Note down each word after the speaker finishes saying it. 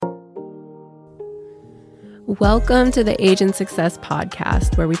Welcome to the Agent Success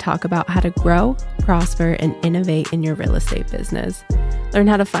Podcast, where we talk about how to grow, prosper, and innovate in your real estate business. Learn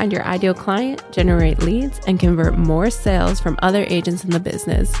how to find your ideal client, generate leads, and convert more sales from other agents in the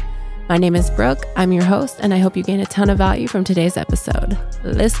business. My name is Brooke. I'm your host, and I hope you gain a ton of value from today's episode.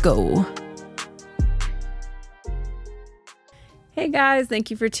 Let's go. Hey guys,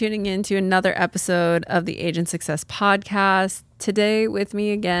 thank you for tuning in to another episode of the Agent Success Podcast. Today with me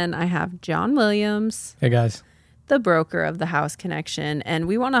again, I have John Williams. Hey guys. The broker of the House Connection. And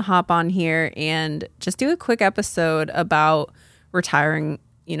we want to hop on here and just do a quick episode about retiring,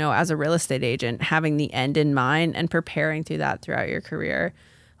 as a real estate agent, having the end in mind and preparing through that throughout your career.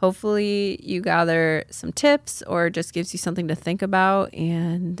 Hopefully you gather some tips or just gives you something to think about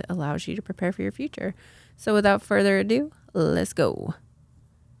and allows you to prepare for your future. So without further ado, let's go.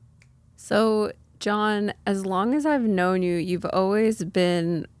 So John, as long as I've known you, you've always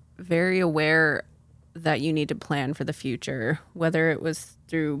been very aware that you need to plan for the future, whether it was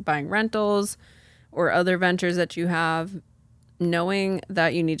through buying rentals or other ventures that you have. Knowing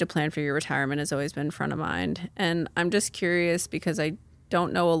that you need to plan for your retirement has always been front of mind. And I'm just curious because I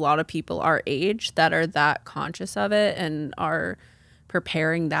don't know a lot of people our age that are that conscious of it and are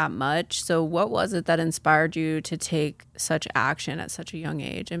preparing that much. So what was it that inspired you to take such action at such a young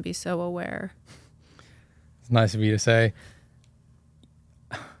age and be so aware? It's nice of you to say.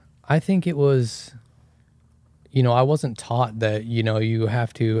 I think it was, I wasn't taught that, you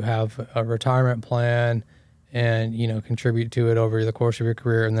have to have a retirement plan and, contribute to it over the course of your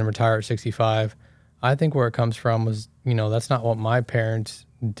career and then retire at 65. I think where it comes from was, that's not what my parents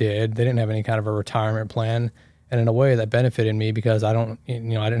did. They didn't have any kind of a retirement plan. And in a way that benefited me because I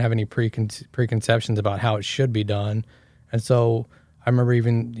didn't have any preconceptions about how it should be done. And so I remember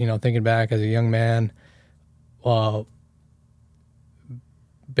even, thinking back as a young man,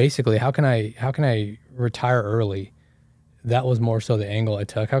 basically, how can I retire early? That was more so the angle I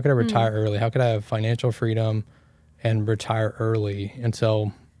took. How could I retire early? How could I have financial freedom and retire early? And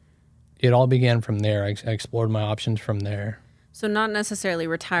so it all began from there. I explored my options from there. So not necessarily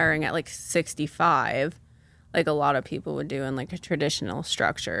retiring at 65, like a lot of people would do in a traditional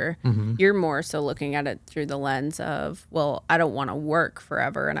structure. Mm-hmm. You're more so looking at it through the lens of, well, I don't want to work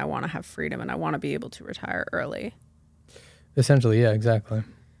forever and I want to have freedom and I want to be able to retire early. Essentially, yeah, exactly.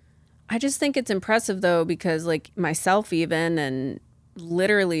 I just think it's impressive though, because myself even, and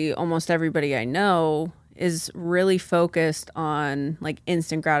literally almost everybody I know is really focused on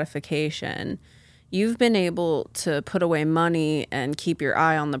instant gratification. You've been able to put away money and keep your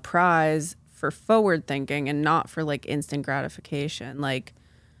eye on the prize for forward thinking and not for instant gratification.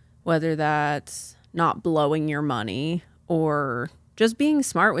 Whether that's not blowing your money or just being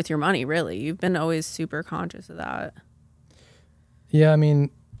smart with your money, really. You've been always super conscious of that. Yeah, I mean,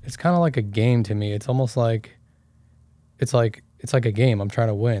 it's kind of like a game to me. It's almost like it's like a game. I'm trying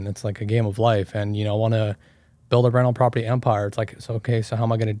to win. It's like a game of life. And, I want to build a rental property empire. It's okay, so how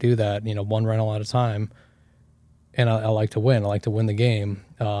am I going to do that? One rental at a time. And I like to win. I like to win the game.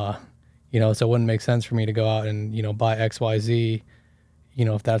 So it wouldn't make sense for me to go out and, buy XYZ,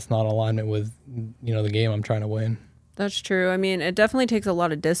 if that's not in alignment with, the game I'm trying to win. That's true. I mean, it definitely takes a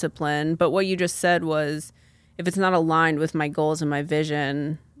lot of discipline. But what you just said was, if it's not aligned with my goals and my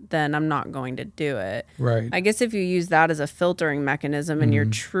vision, then I'm not going to do it. Right. I guess if you use that as a filtering mechanism and you're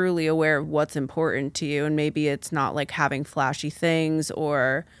truly aware of what's important to you, and maybe it's not having flashy things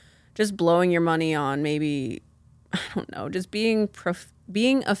or just blowing your money on maybe, I don't know, just being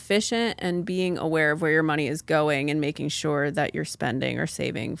efficient and being aware of where your money is going and making sure that you're spending or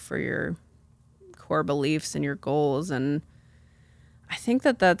saving for your core beliefs and your goals. And I think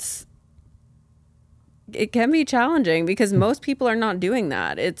it can be challenging because most people are not doing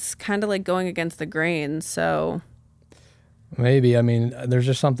that. It's kind of going against the grain. So maybe, I mean, there's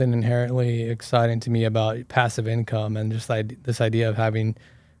just something inherently exciting to me about passive income and just this idea of having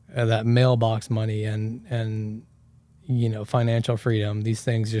that mailbox money and financial freedom. These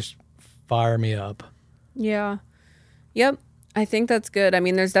things just fire me up. Yeah. Yep. I think that's good. I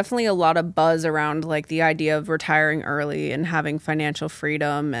mean, there's definitely a lot of buzz around the idea of retiring early and having financial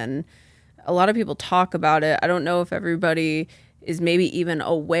freedom, and a lot of people talk about it. I don't know if everybody is maybe even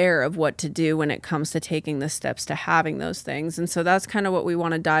aware of what to do when it comes to taking the steps to having those things. And so that's kind of what we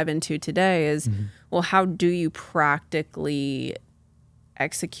want to dive into today is, well, how do you practically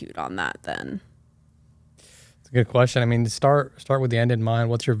execute on that then? It's a good question. I mean, start with the end in mind.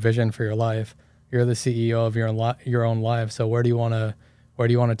 What's your vision for your life? You're the CEO of your own life. So where do you want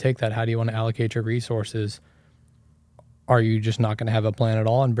to take that? How do you want to allocate your resources? Are you just not going to have a plan at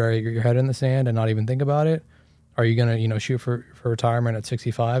all and bury your head in the sand and not even think about it? Are you going to, shoot for retirement at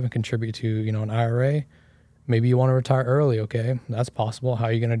 65 and contribute to, an IRA? Maybe you want to retire early. Okay, that's possible. How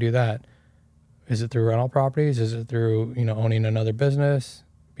are you going to do that? Is it through rental properties? Is it through, owning another business,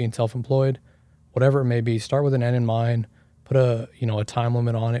 being self-employed? Whatever it may be, start with an end in mind, put a time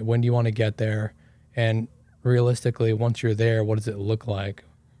limit on it. When do you want to get there? And realistically, once you're there, what does it look like?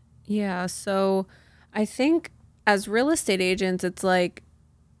 Yeah. So I think as real estate agents, it's like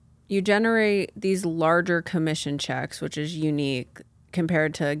you generate these larger commission checks, which is unique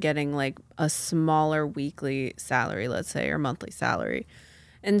compared to getting like a smaller weekly salary, let's say, or monthly salary.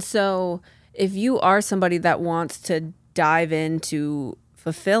 And so if you are somebody that wants to dive into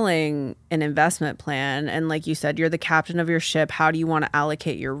fulfilling an investment plan, and like you said, you're the captain of your ship, how do you want to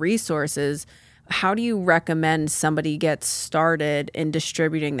allocate your resources? How do you recommend somebody gets started in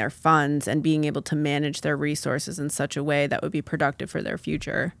distributing their funds and being able to manage their resources in such a way that would be productive for their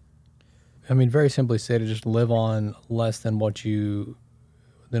future? I mean, very simply stated, just live on less than what you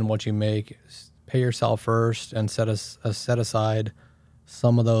make. Pay yourself first and set aside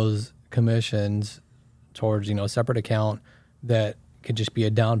some of those commissions towards a separate account that could just be a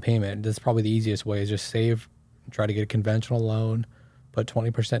down payment. That's probably the easiest way, is just save, try to get a conventional loan, put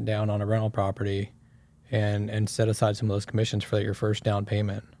 20% down on a rental property, and set aside some of those commissions for your first down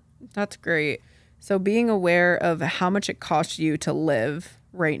payment. That's great. So being aware of how much it costs you to live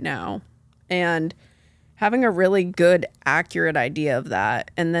right now and having a really good, accurate idea of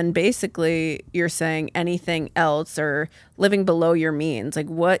that. And then basically you're saying anything else or living below your means, like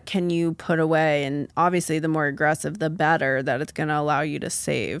what can you put away? And obviously the more aggressive, the better, that it's going to allow you to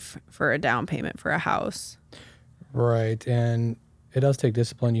save for a down payment for a house. Right. And it does take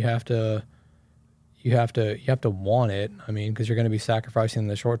discipline. You have to want it. I mean, because you're going to be sacrificing in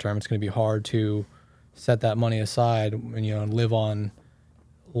the short term. It's going to be hard to set that money aside and live on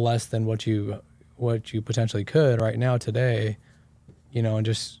less than what you potentially could right now today, and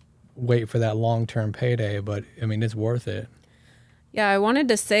just wait for that long-term payday. But I mean, it's worth it. Yeah, I wanted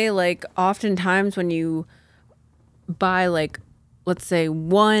to say, like, oftentimes when you buy, like, let's say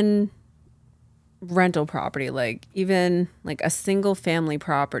one rental property, like even like a single family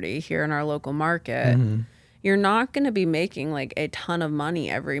property here in our local market, you're not going to be making like a ton of money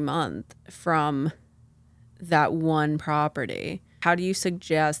every month from that one property. How do you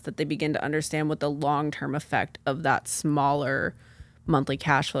suggest that they begin to understand what the long-term effect of that smaller monthly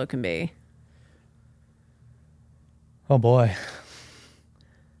cash flow can be? Oh boy.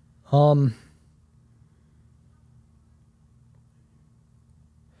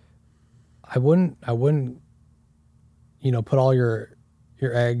 I wouldn't, put all your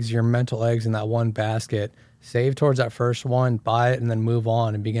eggs, your mental eggs in that one basket. Save towards that first one, buy it, and then move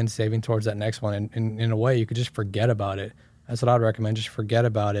on and begin saving towards that next one. And in a way, you could just forget about it. That's what I'd recommend. Just forget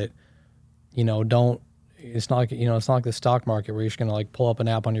about it. It's not like the stock market where you're just going to like pull up an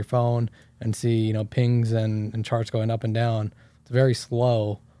app on your phone and see, pings and charts going up and down. It's very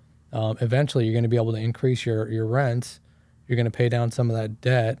slow. Eventually you're going to be able to increase your rents. You're going to pay down some of that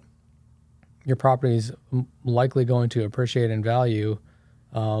debt. Your property is likely going to appreciate in value,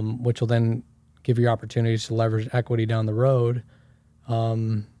 which will then give you opportunities to leverage equity down the road.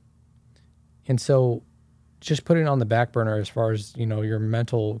 And so just put it on the back burner as far as, your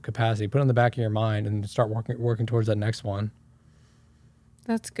mental capacity. Put it on the back of your mind and start working towards that next one.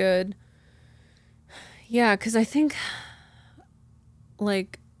 That's good. Yeah, because I think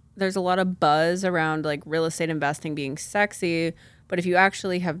like there's a lot of buzz around like real estate investing being sexy, but if you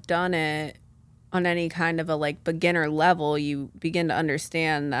actually have done it on any kind of a like beginner level, you begin to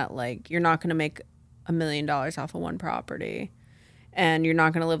understand that like you're not going to make $1 million off of one property. And you're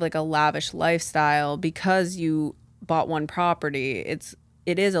not going to live like a lavish lifestyle because you bought one property. It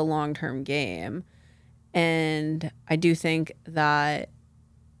is a long-term game. And I do think that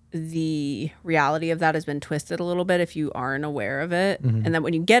the reality of that has been twisted a little bit if you aren't aware of it. Mm-hmm. And then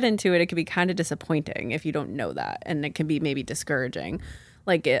when you get into it, it can be kind of disappointing if you don't know that. And it can be maybe discouraging.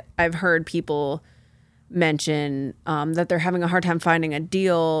 I've heard people mention that they're having a hard time finding a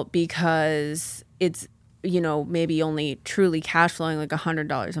deal because it's, maybe only truly cash flowing like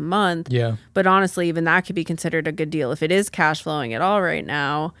 $100 a month. Yeah. But honestly, even that could be considered a good deal if it is cash flowing at all right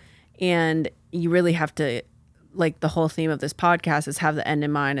now. And you really have to, like the whole theme of this podcast is have the end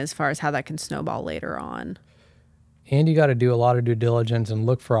in mind as far as how that can snowball later on. And you got to do a lot of due diligence and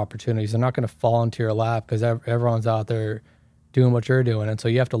look for opportunities. They're not going to fall into your lap because everyone's out there doing what you're doing. And so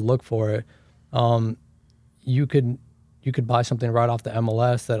you have to look for it. You could buy something right off the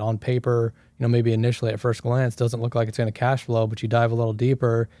MLS that on paper, maybe initially at first glance doesn't look like it's going to cash flow, but you dive a little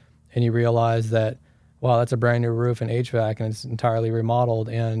deeper and you realize that, wow, that's a brand new roof and HVAC and it's entirely remodeled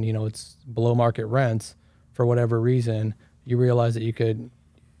and, it's below market rents for whatever reason. You realize that you could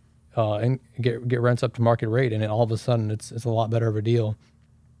and get rents up to market rate, and then all of a sudden it's a lot better of a deal.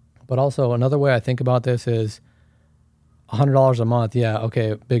 But also another way I think about this is $100 a month. Yeah,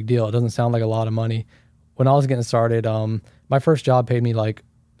 okay, big deal. It doesn't sound like a lot of money. When I was getting started, my first job paid me like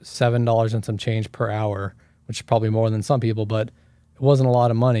 $7 and some change per hour, which is probably more than some people, but it wasn't a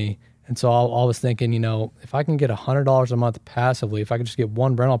lot of money. And so I was thinking, if I can get $100 a month passively, if I could just get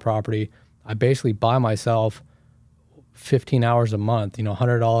one rental property, I basically buy myself 15 hours a month,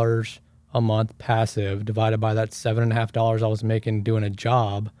 $100 a month passive divided by that $7.50 I was making doing a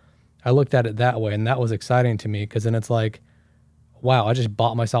job. I looked at it that way, and that was exciting to me, because then it's like, wow, I just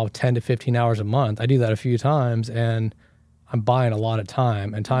bought myself 10 to 15 hours a month. I do that a few times, and I'm buying a lot of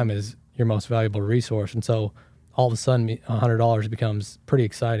time, and time is your most valuable resource. And so all of a sudden, $100 becomes pretty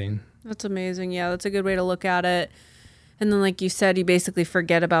exciting. That's amazing. Yeah, that's a good way to look at it. And then, like you said, you basically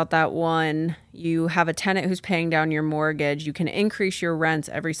forget about that one. You have a tenant who's paying down your mortgage. You can increase your rents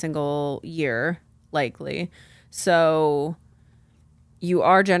every single year, likely. So you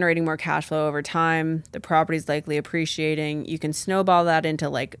are generating more cash flow over time. The property's likely appreciating. You can snowball that into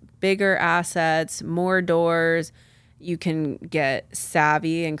like bigger assets, more doors. You can get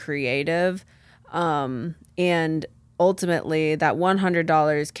savvy and creative. And ultimately, that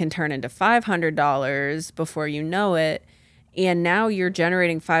 $100 can turn into $500 before you know it. And now you're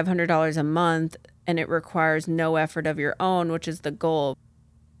generating $500 a month, and it requires no effort of your own, which is the goal.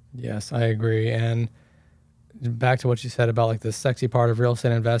 Yes, I agree. And back to what you said about like the sexy part of real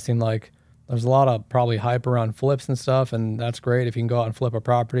estate investing, like there's a lot of probably hype around flips and stuff, and that's great if you can go out and flip a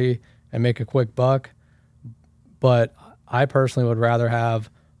property and make a quick buck. But I personally would rather have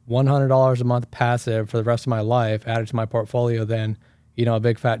 $100 a month passive for the rest of my life added to my portfolio than, a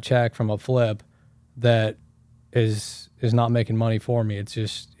big fat check from a flip that is not making money for me. It's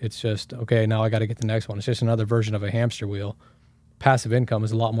just okay, now I got to get the next one. It's just another version of a hamster wheel. Passive income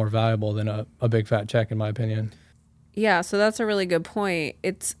is a lot more valuable than a big fat check, in my opinion. Yeah, so that's a really good point.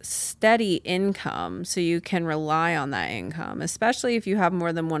 It's steady income, so you can rely on that income, especially if you have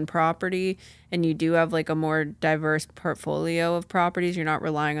more than one property and you do have like a more diverse portfolio of properties. You're not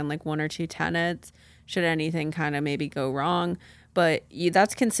relying on like one or two tenants should anything kind of maybe go wrong. But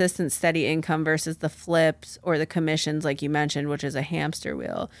that's consistent, steady income versus the flips or the commissions, like you mentioned, which is a hamster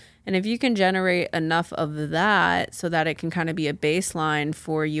wheel. And if you can generate enough of that so that it can kind of be a baseline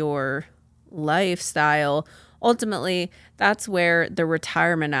for your lifestyle, ultimately, that's where the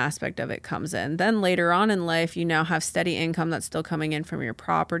retirement aspect of it comes in. Then later on in life, you now have steady income that's still coming in from your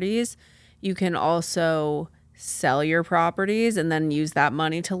properties. You can also sell your properties and then use that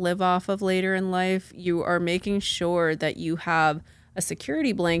money to live off of later in life. You are making sure that you have a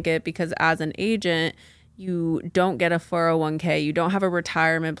security blanket, because as an agent, you don't get a 401k. You don't have a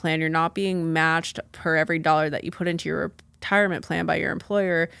retirement plan. You're not being matched per every dollar that you put into your retirement plan by your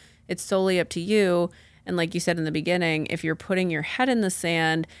employer. It's solely up to you. And like you said in the beginning, if you're putting your head in the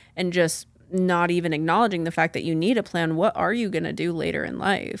sand and just not even acknowledging the fact that you need a plan, what are you going to do later in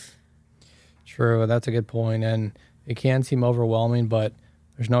life? True, that's a good point. And it can seem overwhelming, but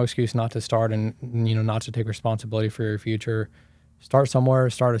there's no excuse not to start and, not to take responsibility for your future. Start somewhere,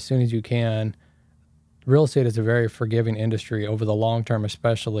 start as soon as you can. Real estate is a very forgiving industry over the long term,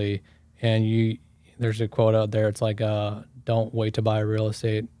 especially. And there's a quote out there. It's like, don't wait to buy real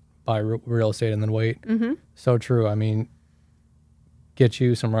estate. Buy real estate and then wait. Mm-hmm. So true. I mean, get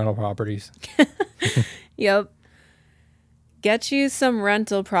you some rental properties. Yep. Get you some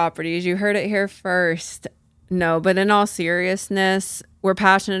rental properties. You heard it here first. No, but in all seriousness, we're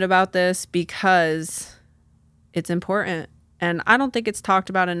passionate about this because it's important. And I don't think it's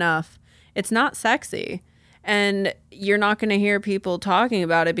talked about enough. It's not sexy. And you're not going to hear people talking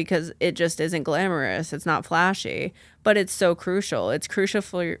about it because it just isn't glamorous. It's not flashy, but it's so crucial. It's crucial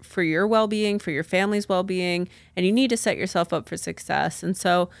for your well-being, for your family's well-being, and you need to set yourself up for success. And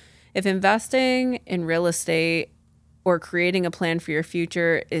so if investing in real estate or creating a plan for your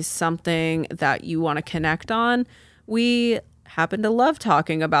future is something that you want to connect on, we happen to love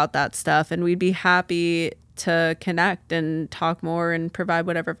talking about that stuff, and we'd be happy to connect and talk more and provide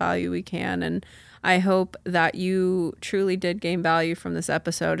whatever value we can. And I hope that you truly did gain value from this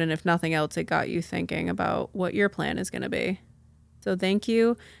episode. And if nothing else, it got you thinking about what your plan is going to be. So thank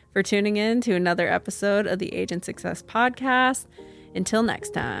you for tuning in to another episode of the Agent Success Podcast. Until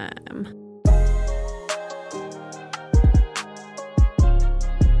next time.